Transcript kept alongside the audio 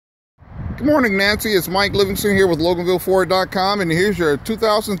Good morning, Nancy. It's Mike Livingston here with Loganville and here's your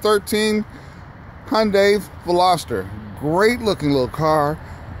 2013 Hyundai Veloster. Great looking little car,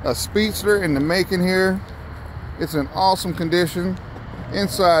 a speedster in the making here. It's in awesome condition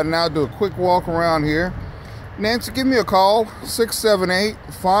inside and out. Do a quick walk around here. Nancy, give me a call,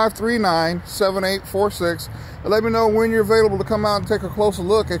 678-539-7846, and let me know when you're available to come out and take a closer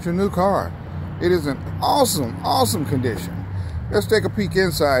look at your new car. It is in awesome condition. Let's take a peek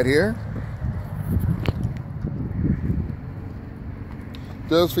inside here.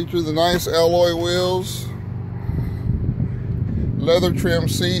 Does feature the nice alloy wheels, leather trim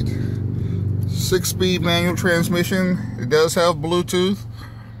seat, 6-speed manual transmission. It does have Bluetooth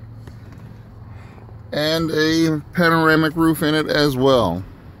and a panoramic roof in it as well.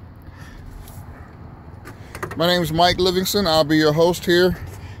 My name is Mike Livingston. I'll be your host here.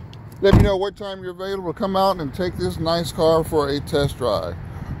 Let me know what time you're available to come out and take this nice car for a test drive.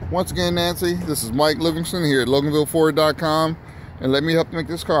 Once again, Nancy, this is Mike Livingston here at Loganville and let me help make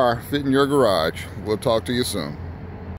this car fit in your garage. We'll talk to you soon.